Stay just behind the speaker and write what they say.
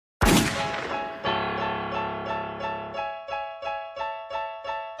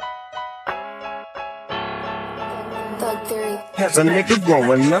As a nigga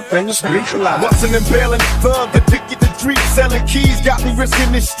growing up in the street life, bustin' and bailin', thug addicted to street, selling keys, got me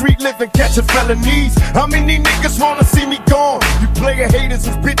risking this street living, catching felonies. How many niggas wanna see me gone? You player haters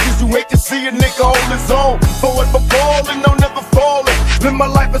and bitches who hate to see a nigga hold his own. Forever ballin', no never fallin'. Live my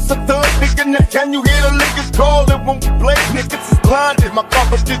life as a thug nigga, now can you hear the niggas callin'? When we play, niggas is blinded, my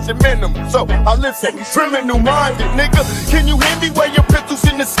competition minimum, so I listen, criminal-minded, nigga. Can you hear me where your pistols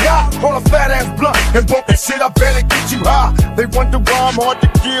in the sky? On a fat ass blunt and bump that shit, I better get you high. They wonder why I'm hard to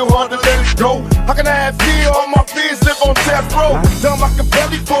kill, hard to let it go. How can I have fear? All my fears live on death row. Down like a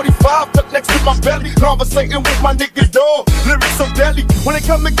belly, 45 tucked next to my belly, conversating with my niggas, dog. Lyrics so deadly, when they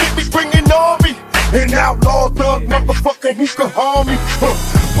come and get me, bring an army. An outlaw thug, motherfucker, who can harm me?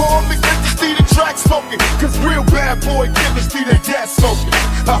 Paul me, let you see the track smoking, cause real bad boy killers see the gas smoking.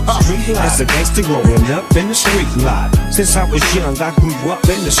 Street life. As a gangster growing up in the street life, since I was young, I grew up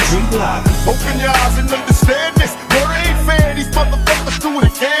in the street life. Open your eyes and understand this. There ain't fair, these motherfuckers do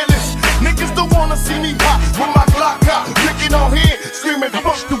it careless. Niggas don't wanna see me hot with my Glock out, licking on here, screaming,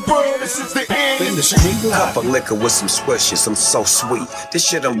 fuck the world, this is the end. In the street life. Cup of liquor with some swishes, I'm so sweet. This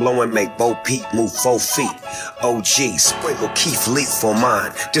shit I'm blowing make Bo Peep move 4 feet. OG, sprinkle Keith Leaf for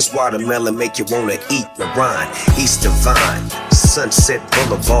mine. This watermelon make you wanna eat the rind. East Divine, Sunset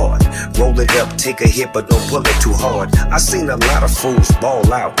Boulevard. Roll it up, take a hit, but don't pull it too hard. I seen a lot of fools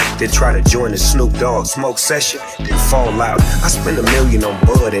ball out, then try to join the Snoop Dogg smoke session, then fall out. I spent $1 million on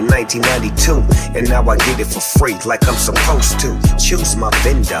bud in 1992, and now I get it for free like I'm supposed to. Choose my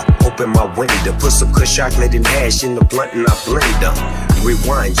vendor, open my window, put some kush chocolate and hash in the blunt and I blend them.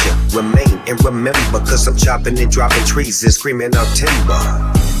 Rewind ya, remain and remember, cause I'm chopping and dropping trees and screaming out timber.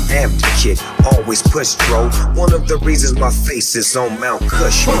 After kid, always push throw. One of the reasons my face is on Mount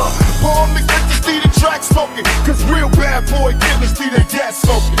Cushmore. Paul me, let you see the track smoking, cause real bad boy killers see the gas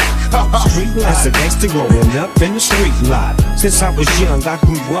smoking. Street life. As a gangster growing up in the street life, since I was young, I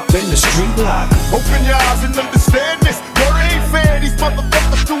grew up in the street life. Open your eyes and understand this. There ain't fair, these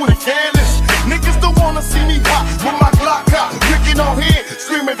motherfuckers do it careless. Niggas don't wanna see me hot with my Glock out, licking on here,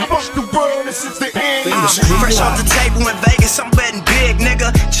 screaming, fuck the world, this is the end. Fresh off the table in Vegas, I'm betting big,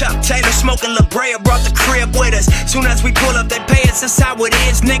 nigga. Chuck Taylor smoking La Brea, brought the crib with us. Soon as we pull up, they pay us, that's how it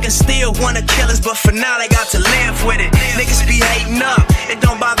is. Niggas still wanna kill us, but for now they got to live with it. Niggas be hating up, it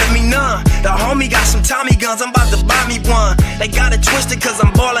don't bother me none. The homie got some Tommy guns, I'm about to buy me one. They got it twisted cause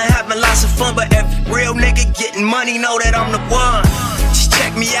I'm ballin', having lots of fun, but every real nigga getting money know that I'm the one. Just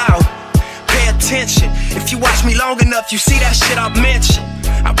check me out, pay attention. If you watch me long enough, you see that shit I mentioned.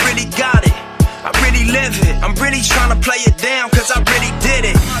 I really got it, I really live it. I'm really tryna play it down cause I really did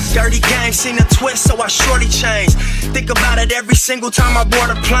it. Dirty game, seen a twist, so I surely changed. Think about it every single time I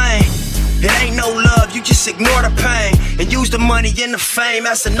board a plane. It ain't no love, you just ignore the pain and use the money and the fame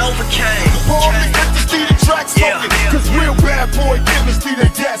as an overcame. Paul me, let you see the track smoking, cause real bad boy killers see the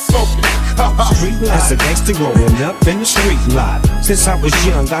gas smoking. Street life. As a gangster growing up in the street life, since I was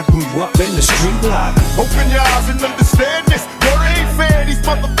young, I grew up in the street life. Open your eyes and understand this. There ain't fair, these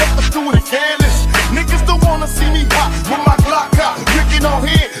motherfuckers do it careless. Niggas don't wanna see me hot with my Glock out, licking on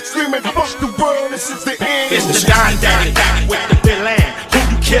here, screaming, fuck the world, this is the end. It's the Don Daddy with the villain. Who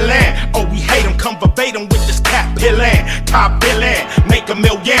you killin'? Oh, we hate him, come verbatim with this cat pillin'. Top billin', make $1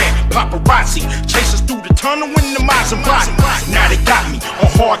 million. Paparazzi chase us through the tunnel in the Maserati. Now they got me on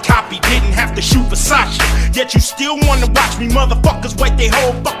hard copy, didn't have to shoot Versace. Yet you still wanna watch me motherfuckers wait their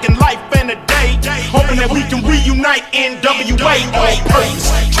whole fucking life and a day, hoping that we can reunite NWA on purpose.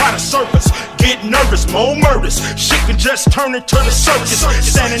 Try to serve us, get nervous, more murders. Shit can just turn into the circus,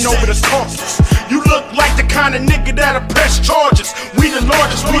 standing over the corpses. You look like the kind of nigga that'll press charges. We the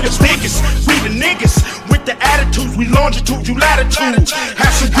largest, we the biggest, we the niggas with the attitudes. We longitude, you latitude.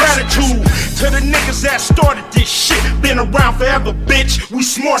 Have some gratitude to the niggas that started this shit. Been around forever, bitch. We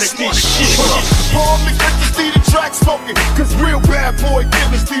smart at this shit. Paul me, let you see the track smoking, cause real bad boy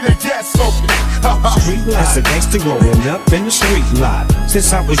killers see the gas smoking. Street life. As a gangster growing up in the street life,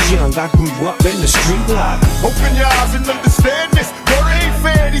 since I was young, I grew up in the street life. Open your eyes and understand this. There ain't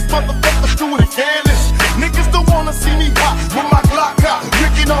fair, these motherfuckers do it careless. Niggas don't wanna see me hot with my Glock out,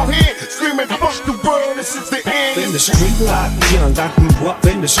 licking on here, screaming, fuck the world, this is the end. In the street life, young, I grew up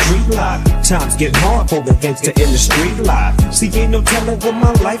in the street life. Times get hard for the gangster in the street life. See, ain't no telling what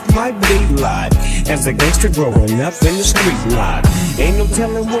my life might be like. As a gangster growing up in the street life, ain't no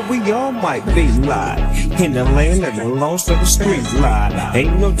telling what we all might be like. In the land that belongs to the street life,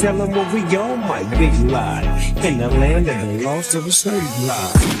 ain't no telling what we all might be like. In the land that belongs to the street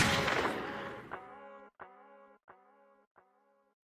life.